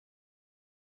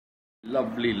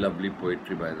Lovely, lovely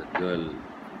poetry by the girl,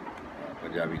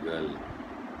 Punjabi girl.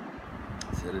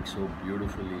 Said it so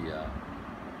beautifully.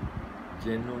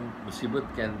 जिन्हों मुसीबत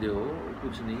कहते हो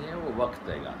कुछ नहीं है, वो वक्त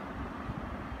देगा.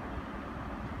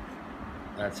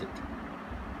 That's it.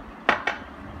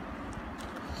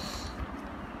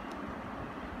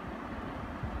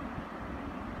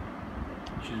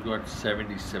 She's got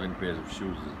 77 pairs of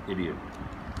shoes, idiot.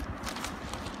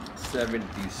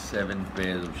 77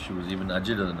 pairs of shoes. Even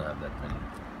Ajay doesn't have that many.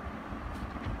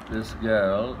 This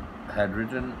girl had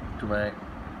written to my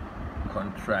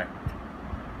contract,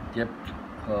 kept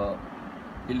her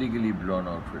illegally blown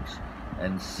outfits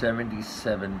and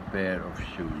 77 pair of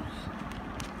shoes.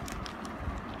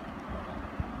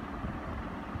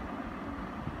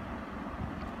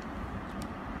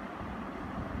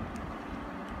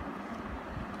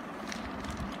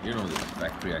 You know, the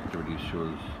factory activity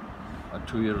shows a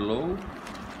 2-year low,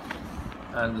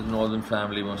 and the Northern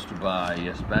family wants to buy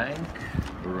Yes Bank.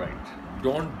 Right.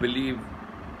 Don't believe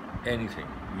anything.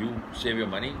 You save your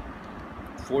money,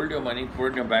 fold your money, put it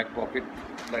in your back pocket,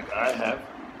 like I have.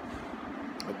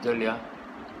 I tell ya,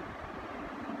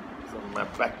 from my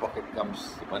back pocket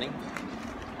comes the money.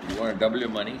 You want to double your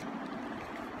money,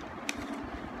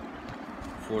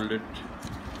 fold it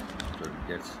so it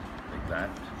gets like that,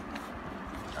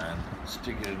 and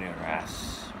stick it in your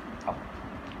ass, up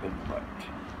with butt.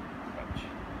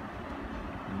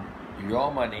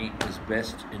 Your money is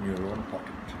best in your own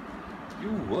pocket.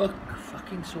 You work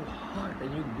fucking so hard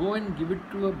and you go and give it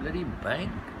to a bloody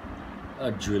bank,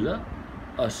 a jeweler,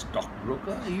 a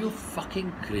stockbroker. Are you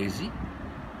fucking crazy?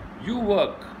 You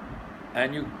work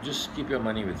and you just keep your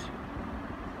money with you.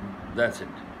 That's it.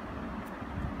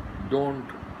 Don't,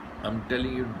 I'm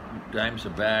telling you, times are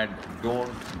bad.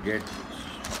 Don't get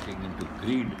fucking into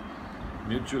greed.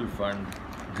 Mutual fund,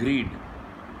 greed.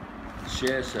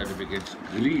 Share certificates,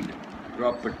 greed.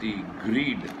 Property,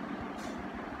 greed.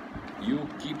 You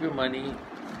keep your money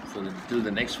till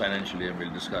the next financial year, and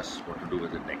we'll discuss what to do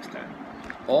with it next time.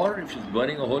 Or if she's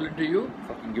burning a hole into you,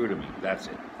 fucking give it to me. That's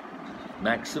it.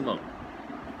 Maximum.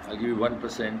 I'll give you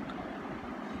 1%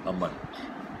 a month.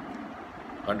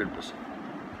 100%.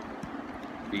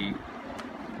 Be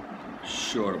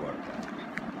sure about that.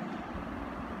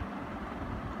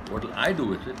 What will I do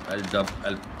with it?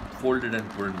 I'll fold it and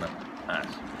put it in my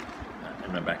ass,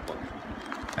 in my back pocket.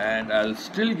 And I'll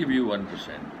still give you 1%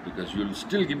 because you'll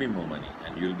still give me more money,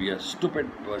 and you'll be a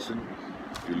stupid person.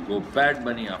 You'll go bad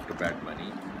money after bad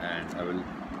money, and I will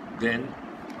then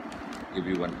give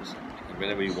you 1%. And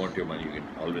whenever you want your money, you can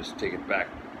always take it back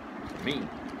from me.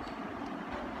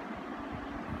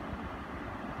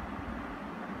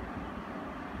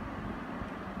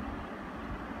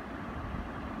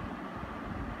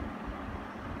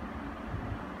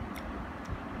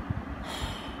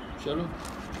 चलो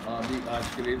अभी आज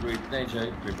के लिए तो इतना ही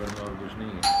चाहिए. Paper में और कुछ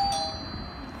नहीं है.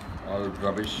 All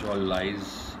rubbish, all lies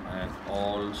and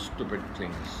all stupid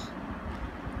things.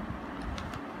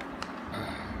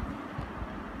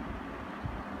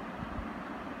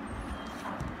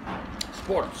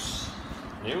 Sports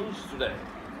news today.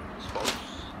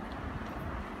 Sports.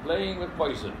 Playing with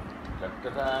poison.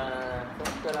 Ta-ta-da,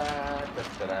 ta-ta-da,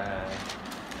 ta-ta-da.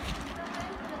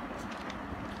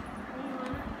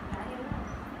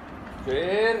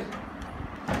 फिर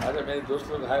अरे मेरे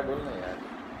दोस्त लोग हाय बोलना यार.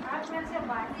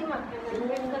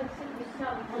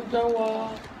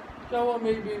 क्या हुआ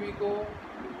मेरी बेबी को?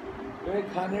 मेरे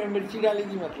खाने में मिर्ची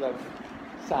डालेगी मतलब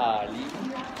साली.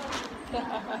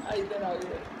 इधर आ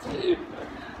गया.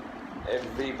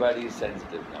 Everybody is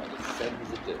sensitive now. It's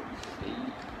sensitive.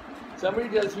 Somebody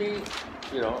tells me,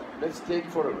 you know, let's take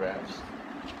photographs.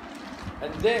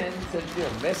 And then sends me a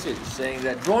message saying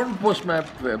that don't post my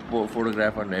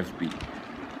photograph on FB.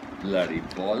 Bloody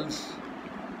balls.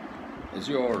 Is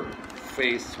your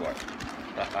face what?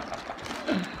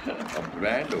 A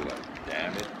brand over.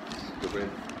 Damn it. Stupid.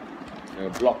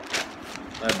 Blocked.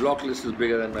 My block list is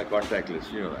bigger than my contact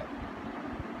list. You know that.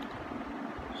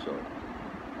 So.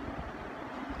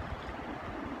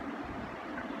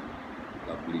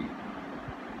 Lovely.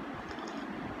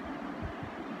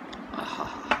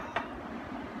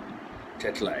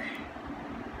 Tetlai.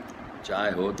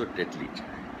 चाय हो तो Tetley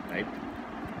चाय, right?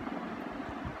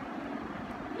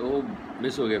 तो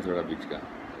miss हो गया थोड़ा बीच का,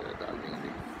 डाल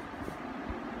देंगे.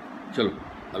 चलो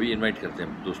अभी इनवाइट करते हैं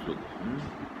दोस्त लोग को.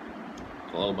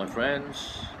 All my friends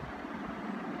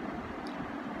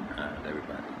and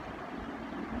everybody.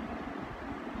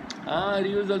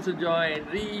 Ryu's also joined.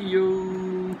 Ryu,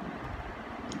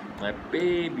 my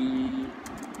baby.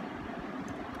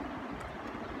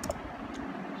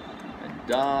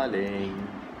 Darling,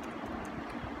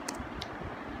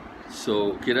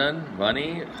 So, Kiran,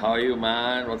 Vani, how are you,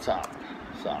 man? What's up?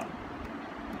 What's up?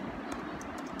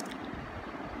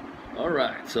 All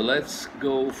right, so let's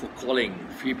go for calling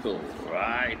people,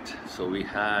 right? So we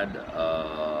had,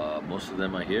 most of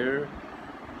them are here,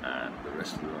 and the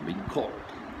rest of them are being called.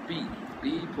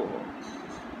 People.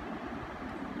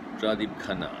 Pradeep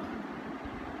Khanna.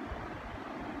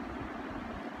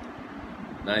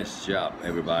 Nice job,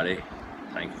 everybody.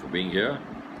 Thank you for being here.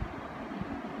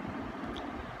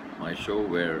 My show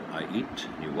where I eat,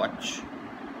 you watch,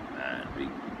 and we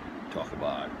talk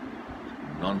about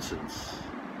nonsense,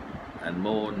 and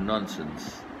more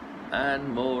nonsense, and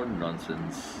more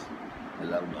nonsense. I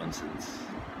love nonsense.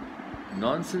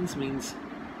 Nonsense means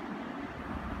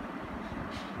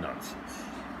nonsense.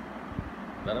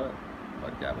 बराबर?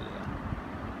 और क्या बोलेगा?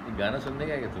 ये गाना सुनने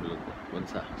का है क्या तुम लोग को? कौन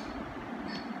सा?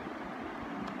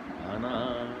 गाना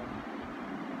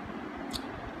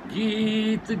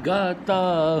गीत गाता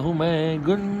हूँ मैं,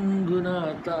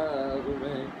 गुनगुनाता हूँ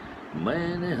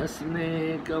मैंने हंसने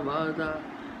का वादा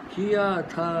किया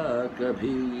था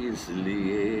कभी,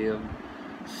 इसलिए अब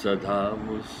सदा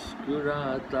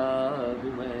मुस्कुराता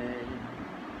हूँ मैं।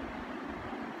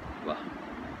 वाह,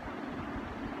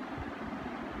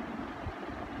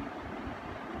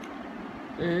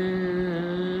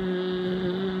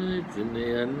 इतने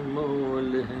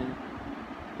अनमोल हैं,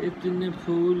 इतने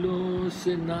फूलों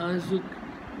से नाजुक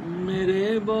मेरे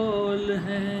बोल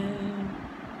हैं।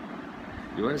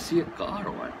 You want to see a car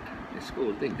or what? इसको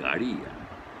बोलते हैं गाड़ी यार।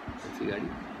 कैसी गाड़ी?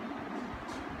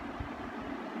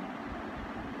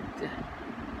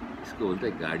 इसको बोलते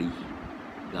हैं गाड़ी।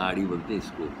 गाड़ी बोलते हैं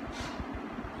इसको।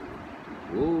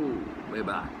 Oh,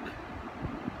 Maybach.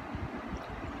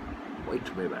 White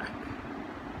Maybach.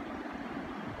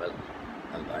 Well,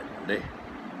 I'll buy it one day.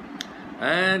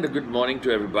 And a good morning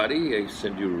to everybody. I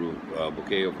sent you a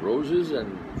bouquet of roses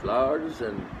and flowers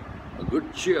and a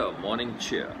good cheer, morning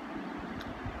cheer.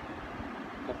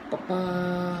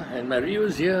 And my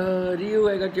Ryu's here. Ryu,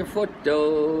 I got your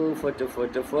photo.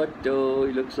 Photo.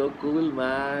 You look so cool,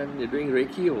 man. You're doing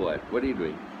Reiki or what? What are you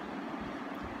doing?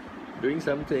 Doing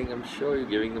something. I'm sure you're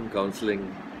giving them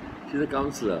counseling. She's a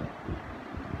counselor.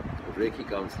 A Reiki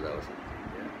counselor or something.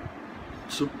 Yeah.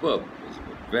 Superb.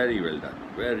 Very well done.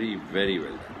 Very, very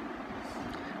well done.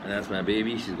 And that's my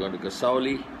baby. She's going to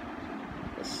Kasauli.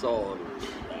 Kasauli.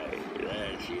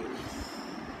 There she is.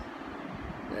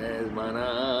 There's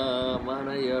Mana.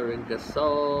 Mana, you're in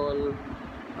Kasol.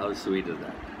 How sweet is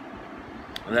that?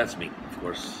 And that's me, of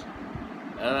course.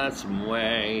 And that's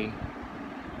my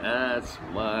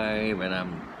when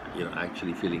I'm,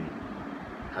 actually feeling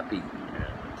happy. And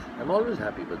I'm always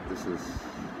happy, but this is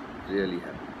really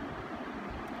happy.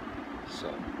 So,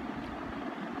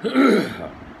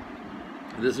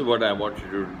 this is what I want you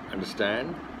to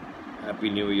understand. Happy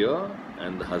New Year.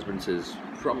 And the husband says,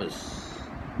 promise.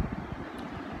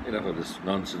 Enough of this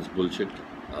nonsense bullshit.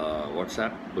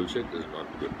 WhatsApp bullshit is not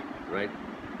good, right?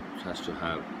 It has to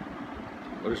have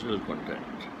original content.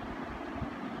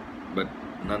 But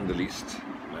none the least,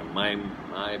 my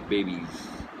babies,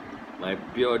 my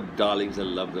pure darlings, I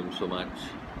love them so much.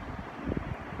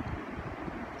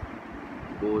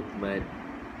 Both my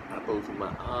apples in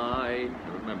my eye.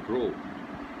 Where's my bro?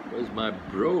 Where's my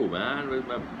bro, man? Where's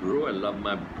my bro? I love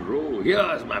my bro.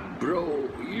 Here's my bro.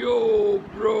 Yo,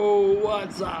 bro.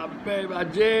 What's up, baby?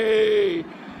 Jay.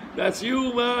 That's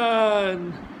you,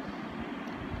 man.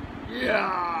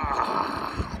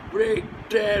 Yeah. Break,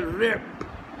 tear, rip.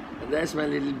 And that's my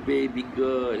little baby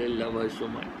girl. I love her so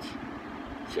much.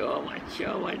 So much,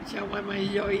 my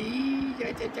Joey.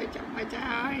 My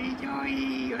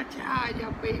Joey. What's up,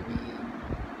 your baby?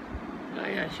 Oh,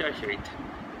 yeah, so sweet.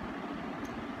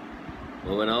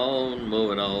 Moving on.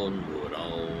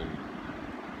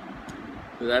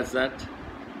 So that's that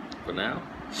for now.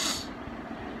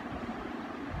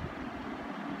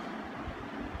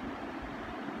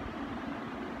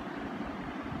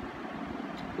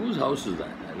 Whose house is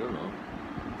that? I don't know.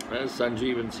 There's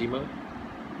Sanjeev and Seema,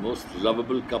 most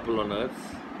lovable couple on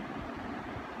earth.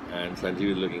 And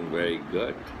Sanjeev is looking very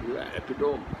good. He's an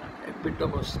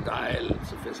epitome of style,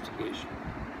 sophistication.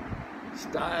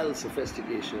 Style,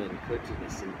 sophistication, and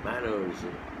courteousness, and manners.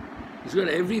 And he's got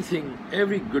everything,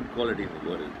 every good quality in the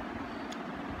world.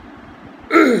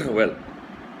 Well,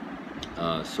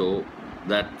 so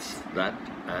that's that,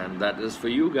 and that is for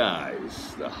you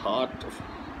guys. The heart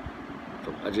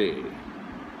from Ajay.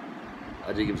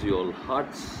 Ajay gives you all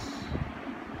hearts.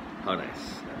 How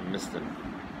nice. I miss them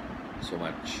so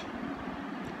much.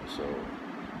 So,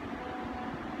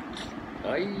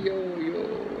 yo,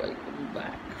 welcome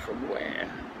back. From where?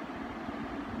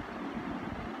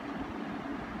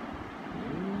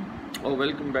 Oh,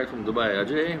 welcome back from Dubai,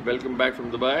 Ajay. Welcome back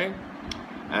from Dubai.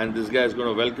 And this guy is going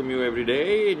to welcome you every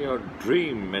day in your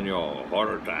dream and your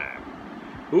horror time.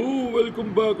 Oh,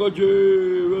 welcome back,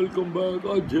 Ajay. Welcome back,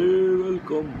 Ajay.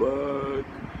 Welcome back.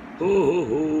 Ho, ho,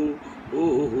 ho. Ho,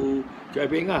 ho, ho. Chai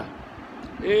piyenga?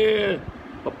 Eh,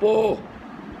 Papo.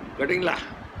 Cutting la.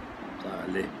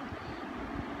 Sale.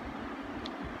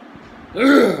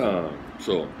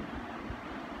 So,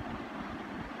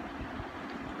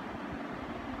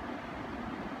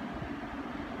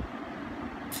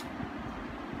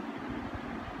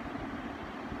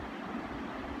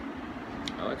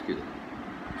 आज किधर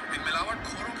इन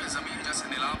मिलावटखोरों के जमीन जैसे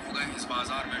नीलाम हो गए इस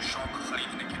बाजार में शौक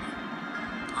खरीदने के लिए।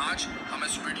 आज हम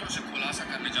इस वीडियो से खुलासा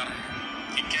करने जा रहे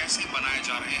हैं कि कैसे बनाए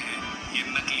जा रहे हैं ये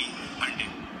नकली अंडे।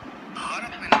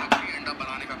 भारत में नकली अंडा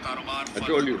बनाने का कारोबार I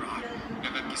told you. रहा है।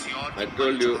 अगर किसी और I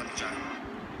told you.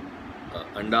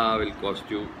 Anda will cost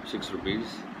you 6 rupees,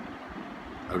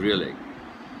 a real egg.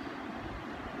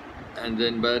 And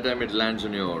then by the time it lands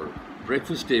on your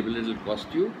breakfast table, it will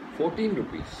cost you 14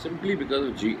 rupees, simply because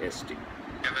of GST.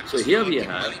 So here we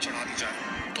have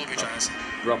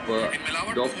proper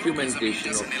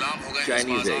documentation of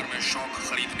Chinese egg.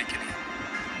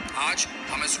 आज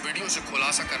हम इस video से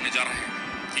खुलासा करने जा रहे हैं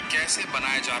कि कैसे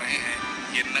बनाए जा रहे हैं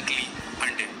ये नकली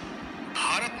अंडे।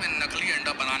 भारत में नकली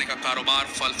अंडा बनाने का कारोबार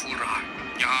फल फूल रहा है।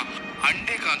 यहाँ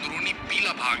अंडे का अंदरूनी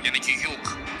पीला भाग यानी कि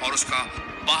योक और उसका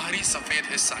बाहरी सफेद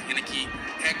हिस्सा यानी कि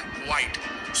egg white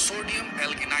sodium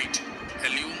एल्गिनाइट,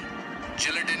 helium,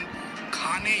 gelatin,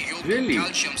 खाने योग्य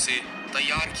कैल्शियम से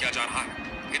तैयार किया जा रहा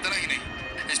है। इतना ही नहीं,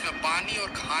 इसमें पानी और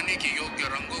खाने के योग्य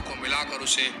रंगों को मिलाकर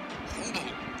उसे हूबहू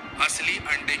असली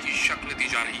अंडे की शक्ल दी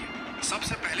जा रही है।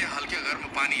 सबसे पहले हल्के गर्म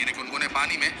पानी यानी गुनगुने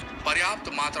पानी में पर्याप्त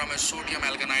मात्रा में सोडियम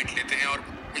एल्गिनाइट लेते हैं और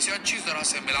इसे अच्छी तरह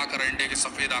से मिलाकर अंडे के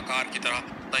सफेद आकार की तरह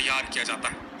तैयार किया जाता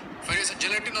है। फिर इसे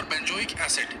जिलेटिन और बेंजोइक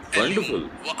एसिड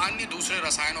व अन्य दूसरे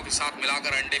रसायनों के साथ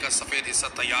मिलाकर अंडे का सफेद हिस्सा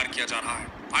तैयार किया जा रहा है।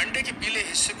 अंडे के पीले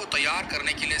हिस्से को तैयार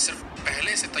करने के लिए सिर्फ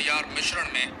पहले से तैयार मिश्रण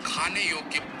में खाने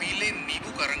योग्य पीले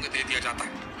नींबू का रंग दे दिया जाता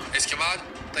है। इसके बाद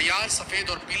तैयार सफेद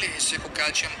और पीले हिस्से को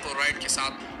कैल्शियम क्लोराइड के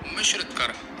साथ मिश्रित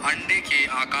कर अंडे के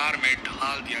आकार में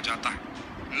ढाल दिया जाता है।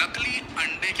 नकली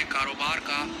अंडे के कारोबार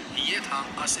का ये था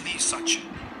असली सच।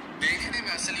 देखने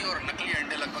में असली और नकली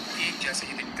अंडे लगभग एक जैसे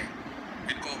ही दिखते हैं।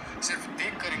 इनको सिर्फ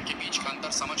देखकर इनके बीच का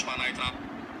अंतर समझ पाना इतना।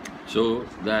 So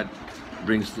that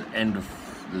brings the end of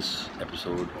this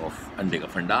episode of Ande Ka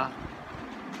Fanda,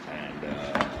 and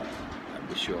I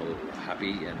wish you all a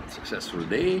happy and successful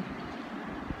day.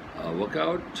 Work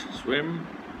out, swim,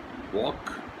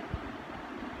 walk,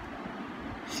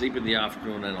 sleep in the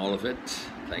afternoon and all of it.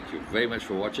 Thank you very much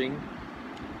for watching.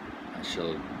 I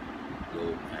shall go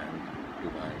and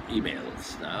do my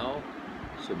emails now.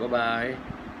 So bye-bye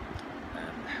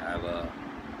and have a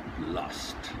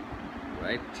blast,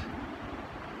 right?